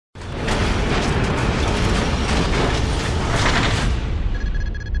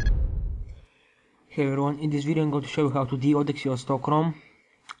Hey everyone, in this video I'm going to show you how to Deodex your stock ROM.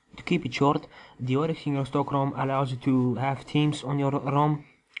 To keep it short, Deodexing your stock ROM allows you to have themes on your ROM,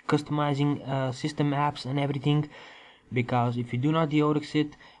 customizing system apps and everything, because if you do not Deodex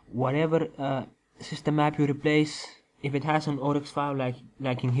it, whatever system app you replace, if it has an OREX file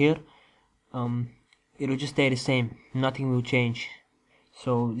like in here, it will just stay the same, nothing will change.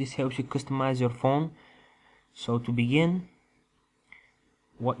 So this helps you customize your phone. So to begin,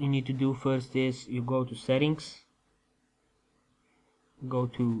 what you need to do first is you go to settings, go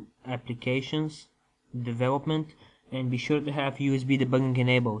to applications, development, and be sure to have USB debugging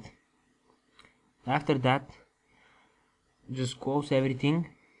enabled. After that, just close everything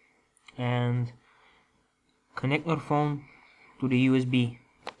and connect your phone to the USB.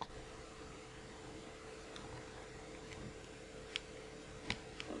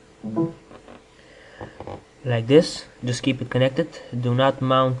 Like this, just keep it connected. Do not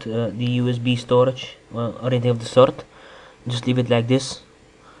mount the USB storage or anything of the sort. Just leave it like this.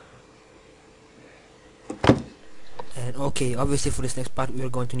 And okay, obviously for this next part we are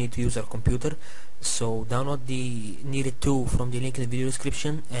going to need to use our computer. So download the needed tool from the link in the video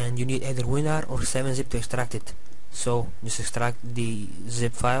description, and you need either WinRAR or 7-zip to extract it. So just extract the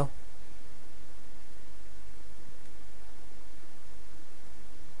zip file.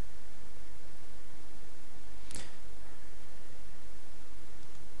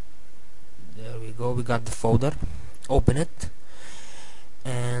 There we go, we got the folder. Open it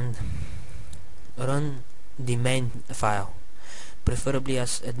and run the main file, preferably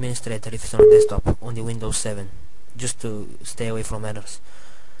as administrator if it's on a desktop on the Windows 7, just to stay away from errors.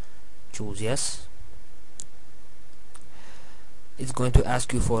 Choose yes. It's going to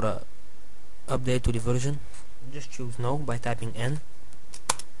ask you for a update to the version. Just choose no by typing N.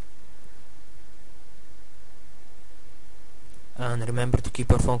 And remember to keep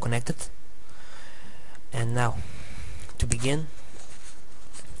your phone connected. And now, to begin,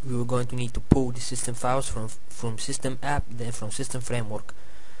 we are going to need to pull the system files from system app, then from system framework.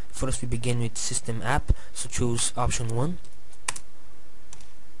 First we begin with system app, so choose option 1.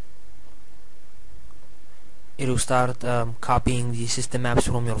 It will start copying the system apps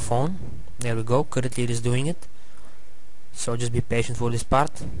from your phone. There we go, currently it is doing it, so just be patient for this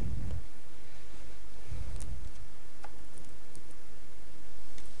part.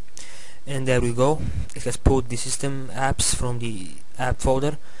 And there we go, it has pulled the system apps from the app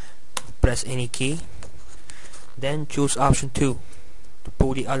folder. Press any key, then choose option 2 to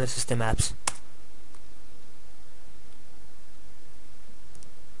pull the other system apps.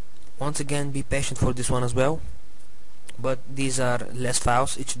 Once again, be patient for this one as well, but these are less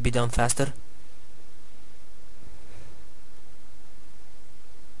files, it should be done faster.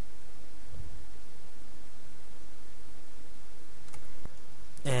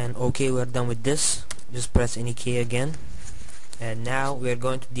 And okay, we're done with this. Just press any key again, and now we are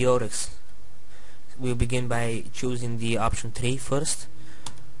going to Deodex. We'll begin by choosing the option 3 first.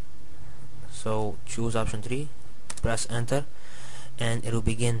 So choose option 3, press enter, and it will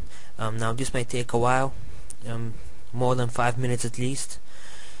begin. Now this may take a while, more than 5 minutes at least,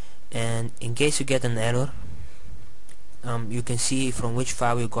 and in case you get an error, you can see from which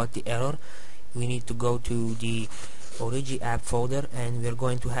file you got the error. We need to go to the Origi app folder, and we're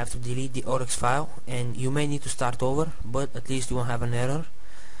going to have to delete the OREX file, and you may need to start over, but at least you won't have an error.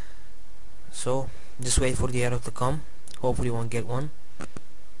 So just wait for the error to come. Hopefully you won't get one.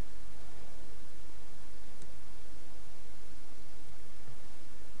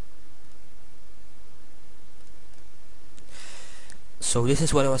 So this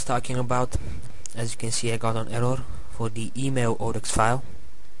is what I was talking about. As you can see, I got an error for the email OREX file.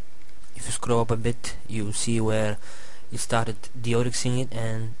 If you scroll up a bit, you see where it started deodexing it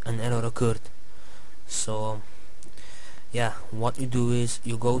and an error occurred. So yeah, what you do is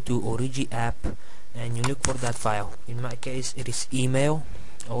you go to Origi app and you look for that file. In my case it is email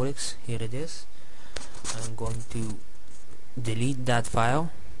OREX. Here it is. I'm going to delete that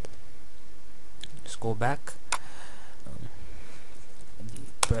file. Just go back,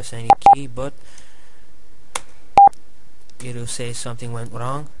 press any key, but it will say something went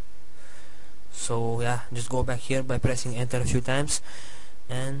wrong. So yeah, just go back here by pressing enter a few times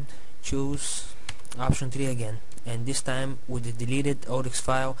and choose option 3 again, and this time with the deleted OREX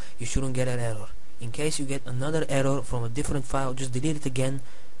file you shouldn't get an error. In case you get another error from a different file, just delete it again,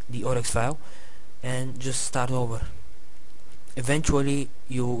 the OREX file, and just start over. Eventually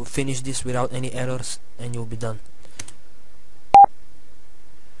you finish this without any errors and you'll be done.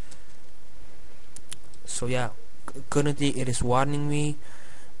 So yeah, currently it is warning me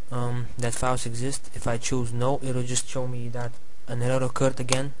that files exist. If I choose no, it will just show me that an error occurred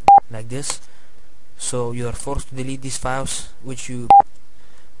again, like this. so you are forced to delete these files which you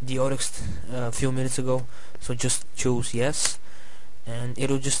deodexed a few minutes ago. So just choose yes, and it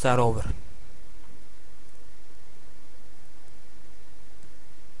will just start over.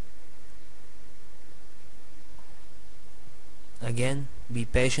 Again, be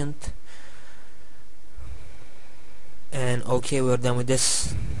patient. And okay, we're done with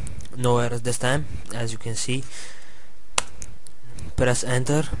this. No errors this time, as you can see. Press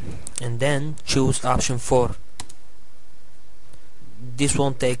enter and then choose option 4. This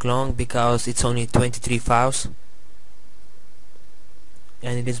won't take long because it's only 23 files,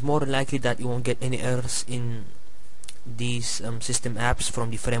 and it is more likely that you won't get any errors in these system apps from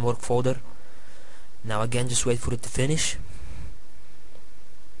the framework folder. Now again, just wait for it to finish.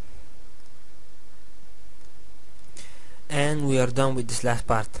 And we are done with this last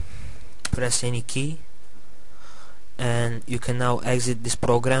part. Press any key and you can now exit this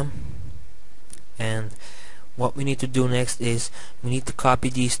program. And what we need to do next is we need to copy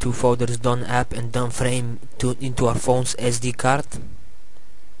these two folders, done app and done frame, into our phone's SD card.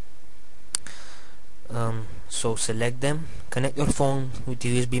 So select them, connect your phone with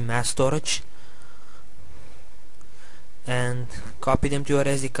USB mass storage, and copy them to your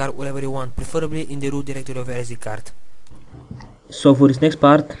SD card wherever you want, preferably in the root directory of your SD card. So for this next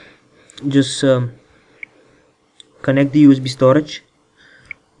part, just connect the USB storage.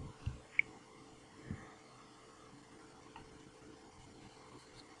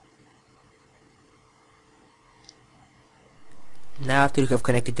 Now after you have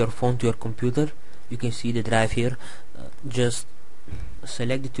connected your phone to your computer, you can see the drive here. Just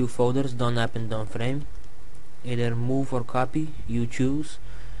select the two folders, done app and done frame. Either move or copy, you choose,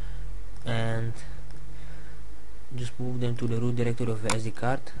 and just move them to the root directory of the SD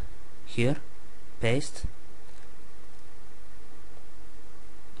card. Here, paste.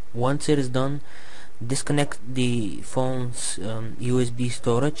 Once it is done, disconnect the phone's USB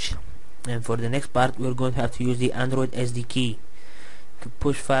storage, and for the next part we're going to have to use the Android SD key to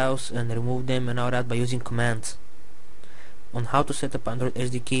push files and remove them and all that by using commands. On how to set up Android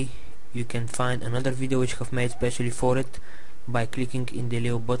SD key, you can find another video which I have made specially for it by clicking in the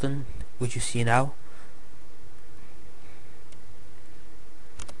little button which you see now.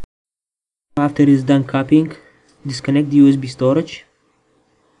 After it is done copying, disconnect the USB storage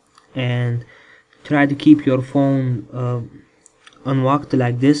and try to keep your phone unlocked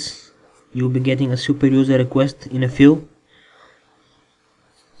like this. You'll be getting a super user request in a few.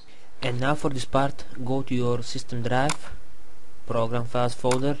 And now for this part, go to your system drive, program files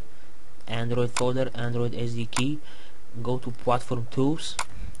folder, Android folder, Android SD key, go to platform tools,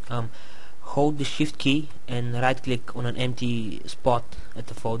 hold the shift key and right click on an empty spot at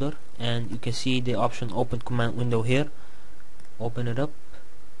the folder, and you can see the option open command window here. Open it up,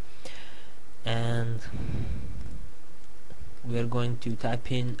 and we are going to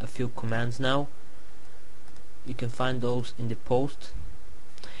type in a few commands now. You can find those in the post.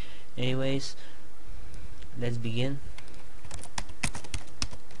 Anyways, let's begin.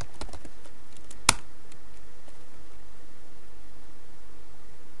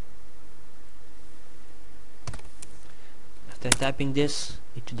 After typing this,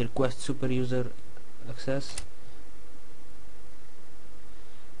 it should request super user access.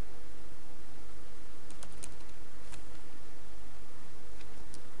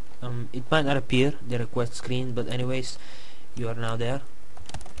 It might not appear the request screen, but anyways, you are now there.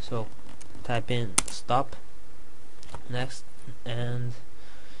 So type in stop, next, and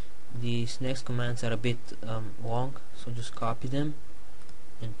these next commands are a bit long, so just copy them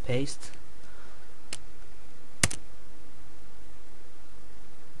and paste.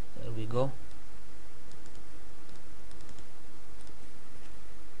 There we go.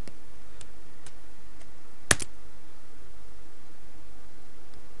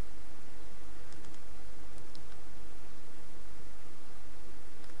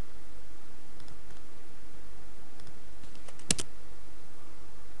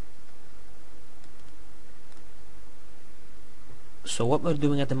 So what we're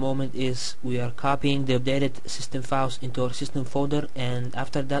doing at the moment is we are copying the updated system files into our system folder, and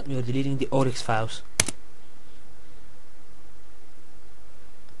after that we are deleting the Deodex files.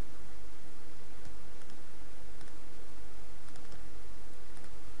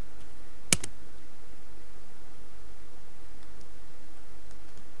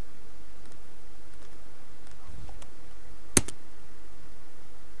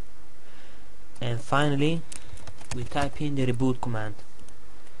 And finally, we type in the reboot command.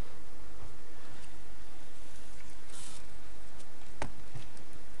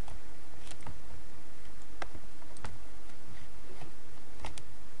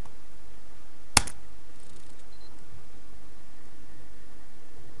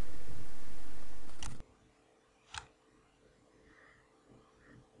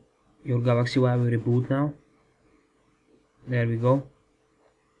 your Galaxy Y will reboot now. There we go.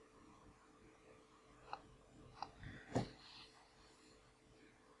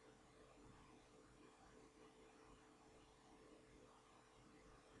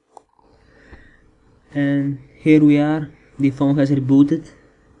 And here we are, the phone has rebooted,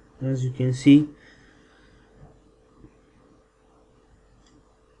 as you can see.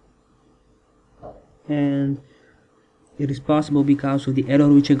 And it is possible because of the error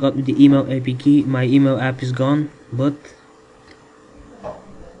which I got with the email APK. My email app is gone, but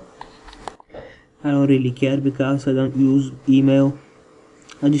I don't really care because I don't use email.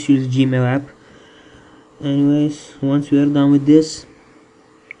 I just use Gmail app. Anyways, once we are done with this,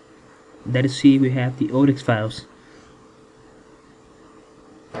 let's see, we have the Deodex files.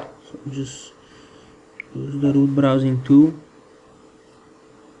 So just use the root browsing tool.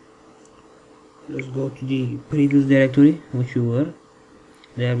 Let's go to the previous directory which you were.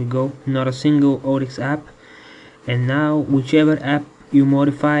 There we go, not a single Deodex app. And now whichever app you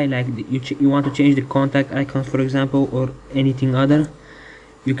modify, like you want to change the contact icons for example, or anything other,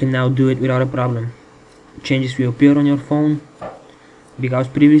 you can now do it without a problem. Changes will appear on your phone, because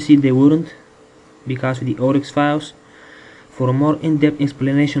previously they wouldn't, because of the Deodex files. For a more in-depth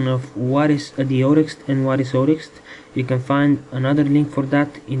explanation of what is a Deodex and what is Deodex, you can find another link for that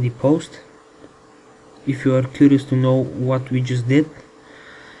in the post, if you are curious to know what we just did.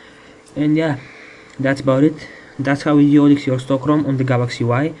 And yeah, that's about it. That's how you Deodex your stock ROM on the Galaxy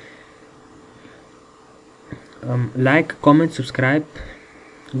Y. Like, comment, subscribe.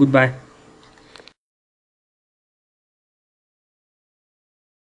 Goodbye.